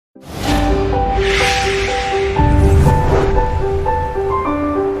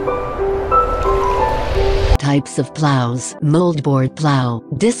types of ploughs: mould board plough,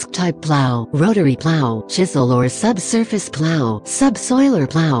 disc-type plough, rotary plough, chisel or subsurface plough, subsoiler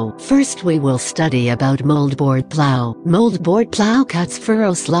plough. First we will study about mould board plough. Mould board plough cuts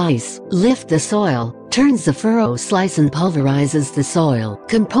furrow slice, lift the soil, turns the furrow slice and pulverizes the soil.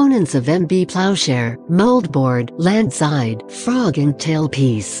 Components of MB plowshare, mould board, land side, frog and tail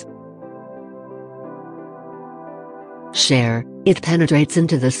piece. Share. It penetrates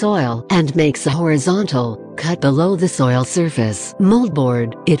into the soil and makes a horizontal cut below the soil surface. Mould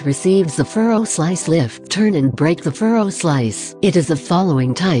board. It receives the furrow slice, lift, turn and break the furrow slice. It is of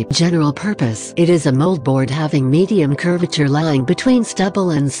following type: general purpose. It is a mould board having medium curvature lying between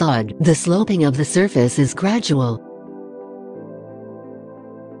stubble and sod. The sloping of the surface is gradual.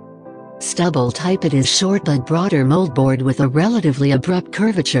 Stubble type. It is short but broader mould board with a relatively abrupt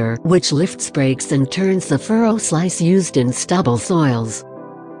curvature, which lifts, breaks and turns the furrow slice used in stubble soils.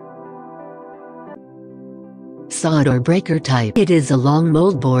 Sod or breaker type. It is a long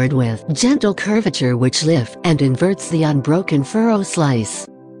mould board with gentle curvature which lifts and inverts the unbroken furrow slice.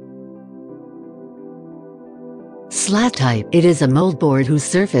 Slat type. It is a mould board whose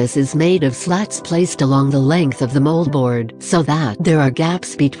surface is made of slats placed along the length of the mould board, so that there are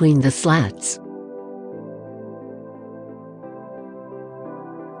gaps between the slats.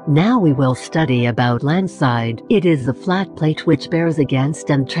 Now we will study about land side. It is the flat plate which bears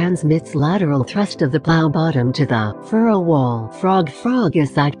against and transmits lateral thrust of the plough bottom to the furrow wall. Frog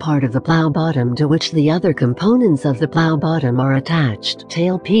is that part of the plough bottom to which the other components of the plough bottom are attached.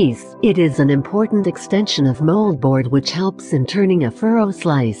 Tail piece. It is an important extension of mould board which helps in turning a furrow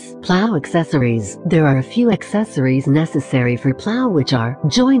slice. Plough accessories. There are a few accessories necessary for plough, which are: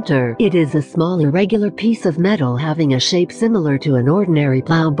 jointer. It is a small irregular piece of metal having a shape similar to an ordinary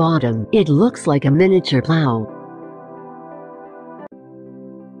plough bottom. It looks like a miniature plough.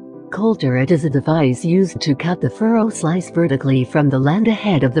 Coulter. It is a device used to cut the furrow slice vertically from the land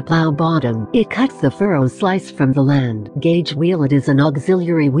ahead of the plough bottom. It cuts the furrow slice from the land. Gauge wheel. It is an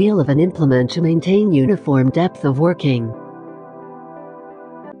auxiliary wheel of an implement to maintain uniform depth of working.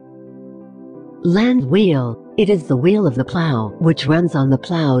 Land wheel. It is the wheel of the plough, which runs on the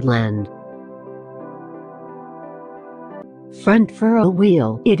ploughed land. Front furrow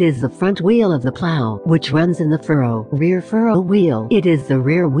wheel. It is the front wheel of the plough, which runs in the furrow. Rear furrow wheel. It is the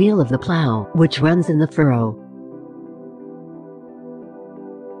rear wheel of the plough, which runs in the furrow.